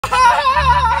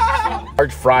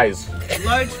Large fries.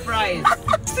 Large fries. No,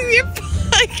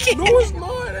 it's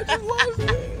not. I just lost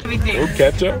it. No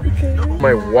ketchup.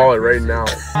 My wallet right now.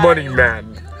 Money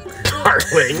man.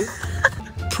 Darling.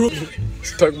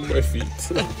 Stuck with my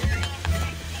feet.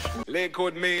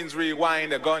 Lakewood means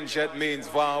rewind, a gunshot means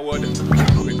forward.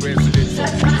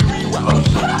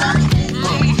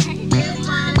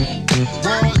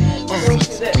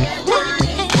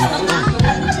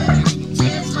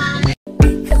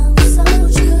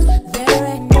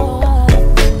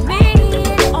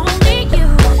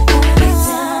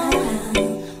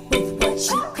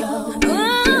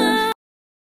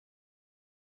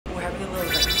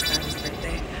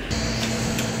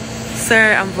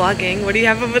 Sir, I'm vlogging. What do you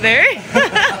have over there?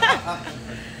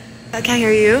 I can't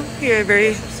hear you. You're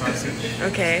very...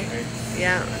 Okay.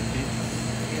 Yeah.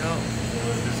 Yo.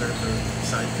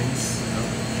 Side things.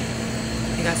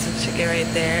 You got some chicken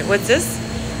right there. What's this?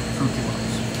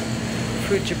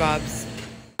 Fruit kebabs.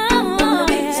 I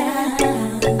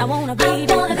wanna be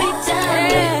down.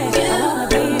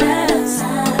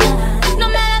 No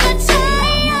matter the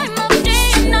time of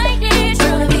day and night, it's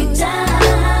gonna be down.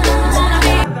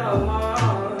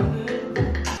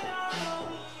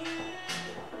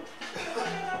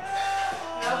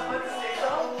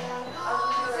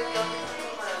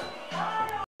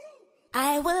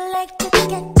 I would like to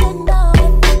get to know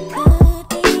if it could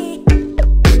be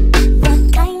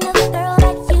the kind of girl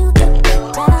that you could be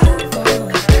down for.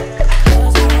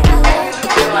 'Cause when I look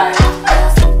at you,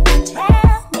 something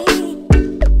tell me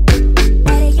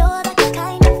that you're the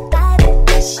kind of guy that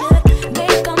I should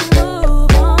make a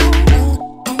move on.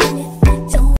 And if I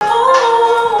don't,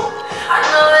 I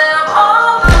know that I'm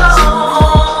all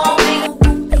alone. It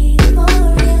won't be for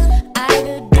real. I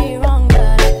could be wrong, but I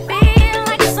feel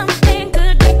like something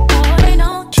could be going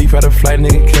on. Cheap out of flight,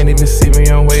 nigga can't even see me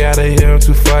on way out of here. I'm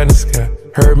too far in the sky.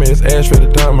 Heard me, it's ash ready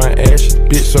to dump my ashes.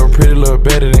 Bitch so pretty, look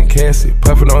better than Cassie.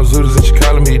 Puffin' on Zooters and she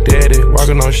calling me daddy.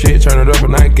 Walking on shit, turn it up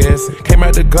and not gassing. Came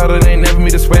out the gutter, they ain't never me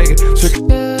the swagger.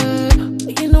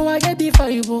 You know I get the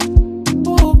vibe, ooh,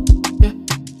 yeah,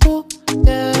 ooh,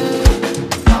 yeah.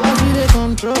 I see the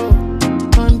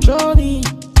control me.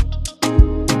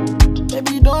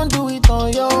 Baby, don't do it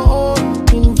on your own,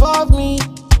 involve me.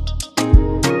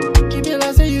 Keep it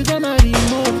like say you gonna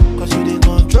remove, 'cause you did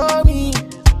control me.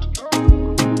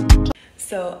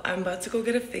 So I'm about to go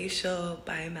get a facial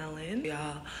by Melon.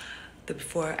 Y'all, the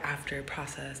before after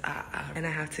process. And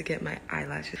I have to get my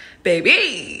eyelashes.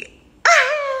 Baby!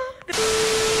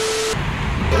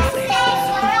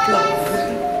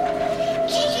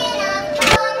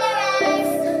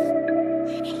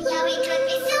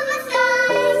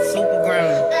 Super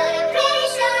grown.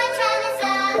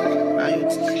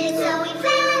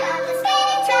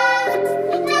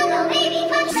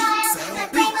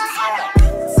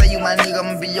 My nigga,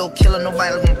 I'ma be your killer.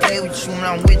 Nobody gonna play with you when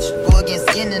I'm with you. Go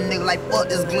against any nigga like fuck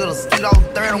this glitter. Skeet off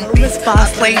third on Miss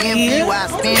Boss Lady. I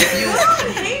spin for you.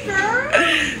 Hey girl.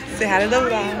 Say hi to the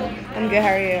vlog. I'm good, how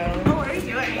are you? Oh, what are you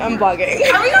doing? I'm vlogging.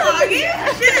 Are we vlogging?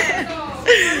 Shit.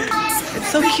 It's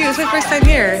so cute, it's my first time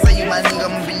here. Say you my nigga,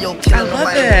 I'ma be your killer. I love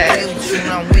Nobody it. gonna play with you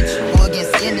when I'm with you. Go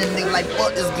against any nigga like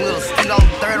fuck this glitter. Skeet off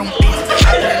third on bitch. I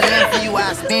put it in for you,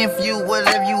 I spin for you.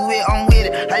 Whatever you with, I'm with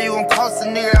it. How you gon' cost a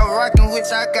nigga I'm rockin' with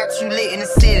you? I got you lit in the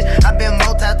city. I been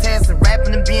multitasking,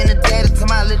 rapping and being a daddy to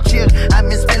my little children. I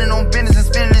been spinning on business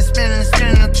and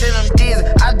spinning until I'm dizzy.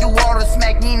 I do all the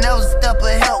smack, you never step or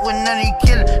help with none of you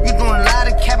killers. You doing a lot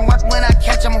of capping, watch when I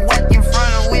catch, I'ma whack in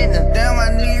front of witness. Damn, I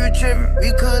knew you were tripping.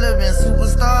 We could've been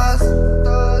superstars.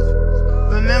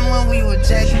 Remember when we were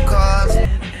checking cars?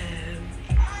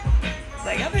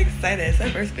 Like, I'm excited, it's my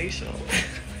first facial.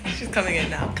 She's coming in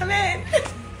now. Come in.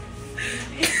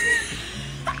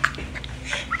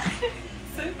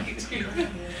 So cute.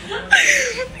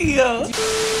 Yo.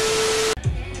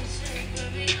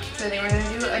 So then we're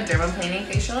gonna do a dermaplaning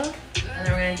facial, and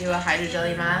then we're gonna do a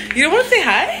hydrogel mask. You don't want to say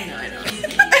hi? No, I know.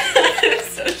 I'm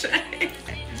so shy.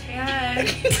 Hey guys.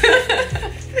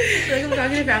 I feel like I'm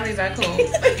talking to family back home.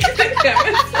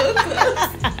 Camera's so close.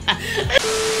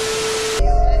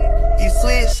 You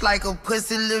switch like a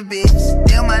pussy little bitch.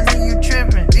 Damn, I knew you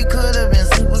tripping. We could've been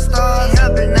superstars.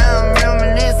 Up and now I'm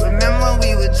reminiscing. Remember when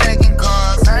we were checking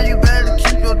cars? Now you better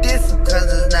keep your distance,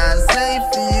 'cause it's not safe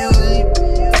for you.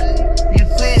 You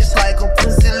switch like a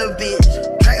pussy little bitch.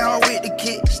 Track hard with the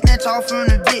kick, snatch off from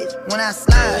the bitch. When I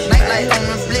slide, night light on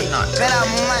the flick. Bet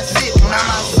I'm on my shit when I'm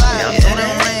outside. So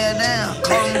them lay it down,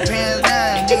 call them pants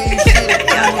down. Nigga, you shit it.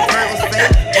 I'm a girl was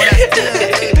fake, but I still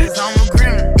hate, 'cause I'm a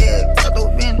criminal. Yeah, cut the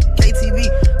bin, KTV,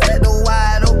 let the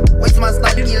wide open. Wait till my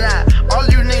sniper get out. All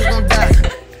you niggas gon' die.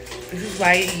 This is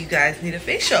why you guys need a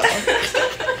facial.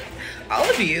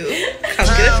 you. Come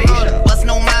get a facial. Bust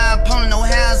no mind, opponent, no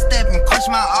half stepping. Crush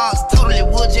my arcs, totally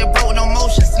wood, just broke, no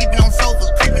motion. Sleeping on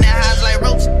sofas, creeping in highs like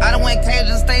roaches. I done went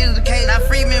cages, stayed in the cage. I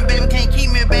free me, baby, can't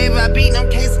keep me, baby. I beat them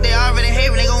cases, they already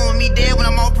hate me. They gon' want me dead when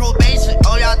I'm on probation.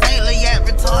 Oh, y'all think Lil Yak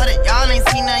retarded? Y'all ain't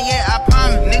seen nothing yet, I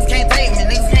promise. Niggas can't take me,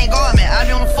 niggas can't guard me. I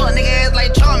be on the fuck nigga ass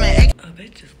like Charmin. A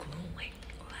bitch is glowing.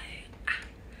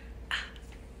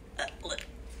 Like, look.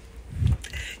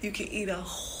 You can eat a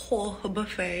whole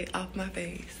buffet off my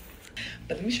face.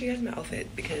 But let me show you guys my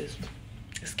outfit because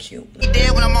it's cute.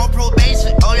 Dead when I'm on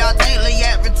probation. Oh, y'all think Lil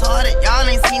Yak retarded? Y'all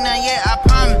ain't seen nothing yet, I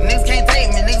promise. Niggas can't take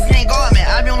me, niggas can't guard me.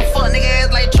 I be on the fuck nigga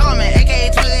ass like Charmin, aka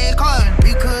Twiggy Carvin.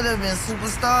 We could have been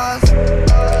superstars.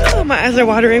 Oh, my eyes are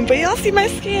watering, but y'all see my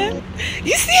skin?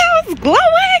 You see how it's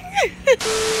glowing?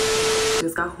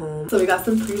 Just got home. So we got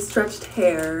some pre-stretched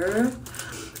hair.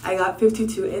 I got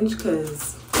 52-inch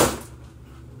because,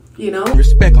 you know.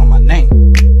 Respect on my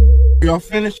name. Y'all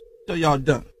finished or y'all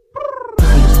done?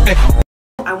 Respect.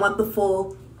 I want the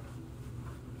full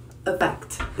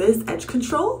effect. This edge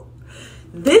control.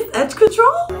 This edge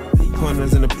control.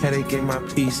 Corners in the paddock, get my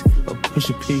piece. A push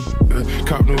a P.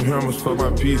 Cop new hammers for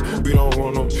my piece. We don't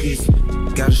want no peace.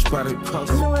 Got a spotted puff.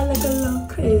 I know I look a little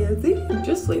crazy.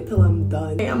 Just wait till I'm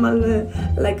done. I'm a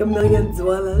like $1 million.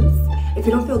 If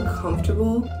you don't feel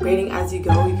comfortable braiding as you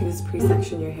go, you can just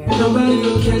pre-section your hair. Nobody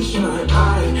will catch my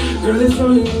eye. Girl, it's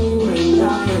only you and I.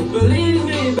 Believe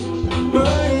me,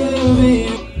 believe me.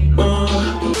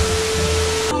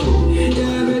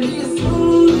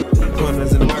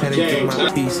 Corners in the paddock, get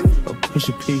my piece. A push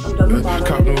a P.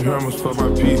 Cop new hammers for my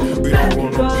piece. We don't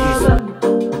want no peace.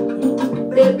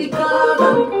 Baby, come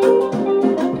on.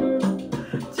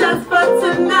 Just for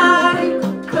tonight.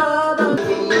 Come on.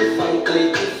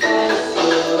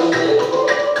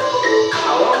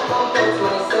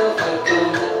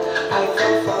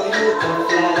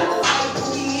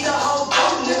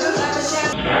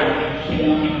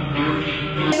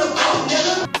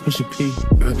 Push a P.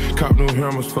 Cop new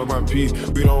hammers for my piece.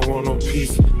 We don't want no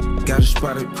peace. Got a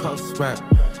spotted puff spot.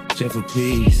 Jeff for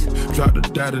peace. Drop the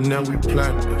dot and now we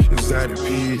plot. Exotic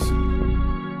peas.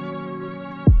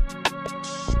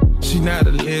 She not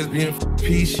a lesbian for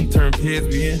peace. She turned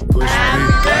lesbian. Push a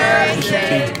P.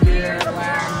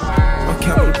 I'm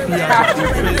capital P. I'm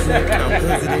president. I'm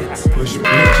president. Push a P.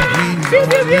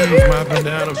 My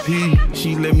banana P.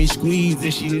 She let me squeeze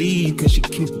and she leave cause she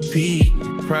keep a P.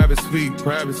 Private suite,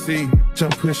 privacy,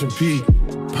 jump push and P.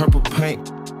 Purple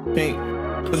paint, pink,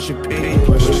 push a P,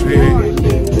 push a P.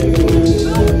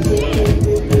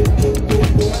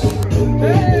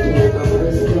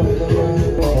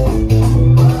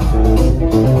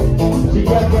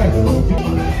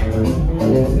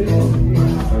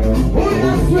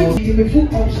 You get full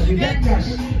option, you get cash,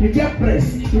 you get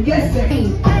press, you get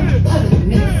second.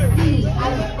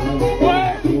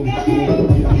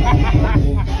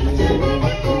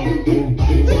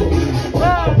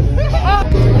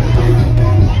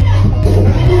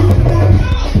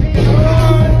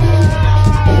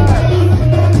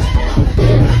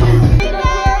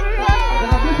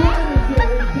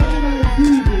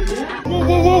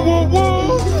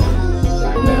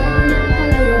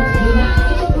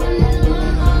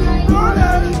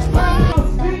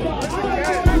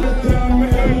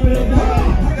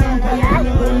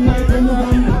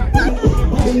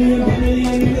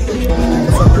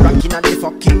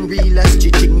 Fucking real as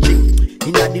ching ching.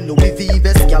 Inna the Louis V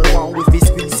vest, girl want with this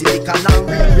squeeze silicon and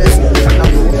realness. Can I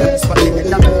go up, spot in the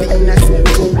penis.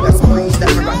 Cool as breeze, that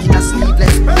me rockin' a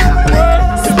sleeveless.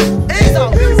 Ease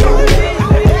out, ease out.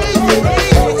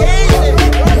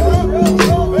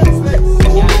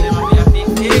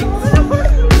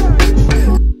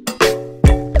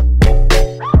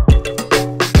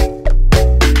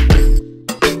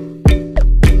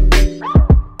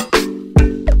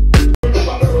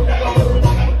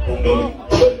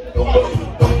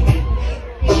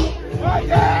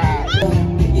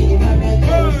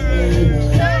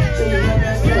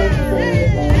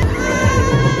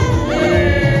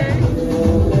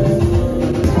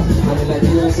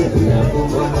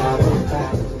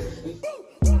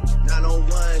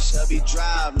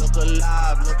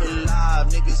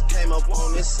 Niggas came up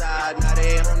on this side, now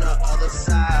they on the other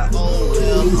side. Oh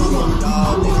well, come on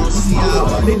dog, they gon' see how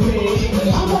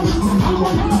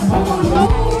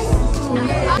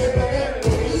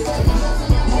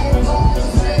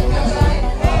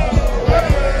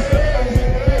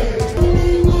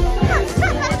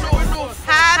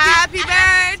Happy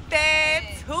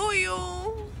birthday to you.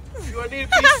 I need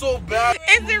to be so bad.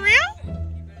 Is it real?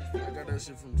 I got that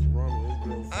shit from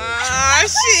Toronto. Ah,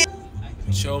 shit.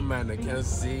 Chill, man. I can't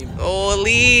see.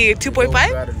 Holy 2.5?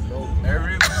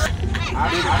 Everybody.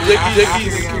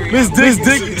 Miss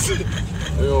Dickies.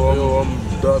 Yo, I'm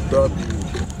dub.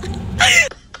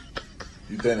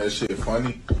 You think that shit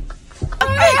funny?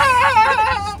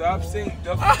 Stop saying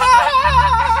Duffy.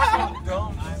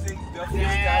 Don't sing Duffy.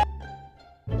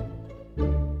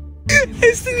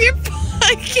 It's in your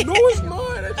pocket. No, it's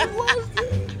not. I just lost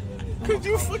it. Cause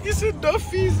you fucking said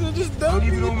Duffy's and just I don't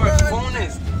even know where my phone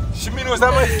is. Shimino, is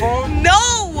that my phone? No.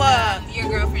 Your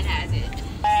girlfriend has it.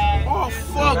 Oh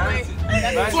fuck.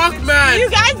 Fuck man. You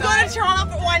guys go to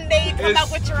Toronto for one day. You come back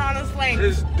with Toronto slang.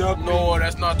 It's Duffy. No,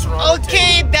 that's not Toronto.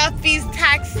 Okay, Duffy's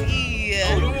taxi.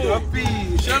 Oh,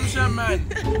 Duffy. Sham man.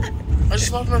 I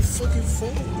just lost my fucking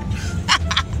phone.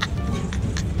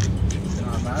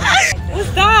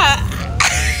 What's that?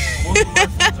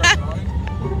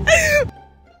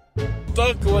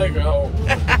 Stuck like hell.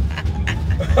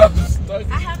 I'm stuck.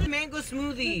 I have a mango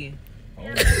smoothie.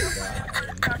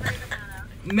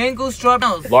 Mango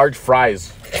strawberries. Large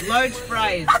fries Large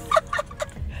fries.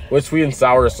 with sweet and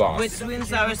sour sauce. With sweet and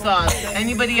sour sauce.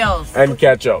 Anybody else? And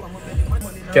ketchup.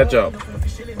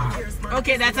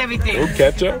 Okay, that's everything. Oh,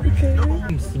 ketchup?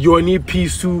 Yo, I need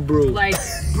peas too, bro. Like,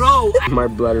 bro. My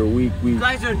bladder weak.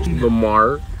 Guys are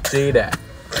Lamar, say that.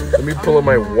 Let me pull up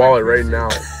my wallet right now.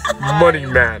 Money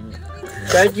man.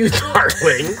 Thank you,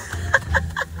 darling.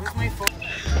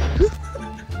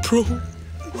 Bro.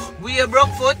 We a broke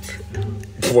foot.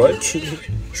 What?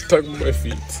 Stuck with my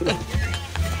feet.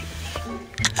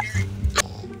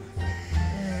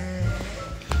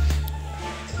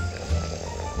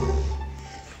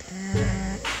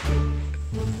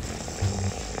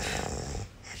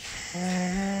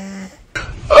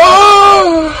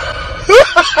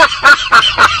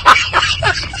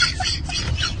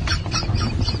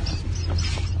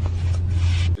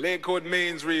 Lakewood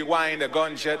means rewind, a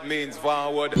gunshot means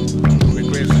forward.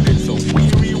 Requested it, so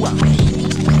we rewind.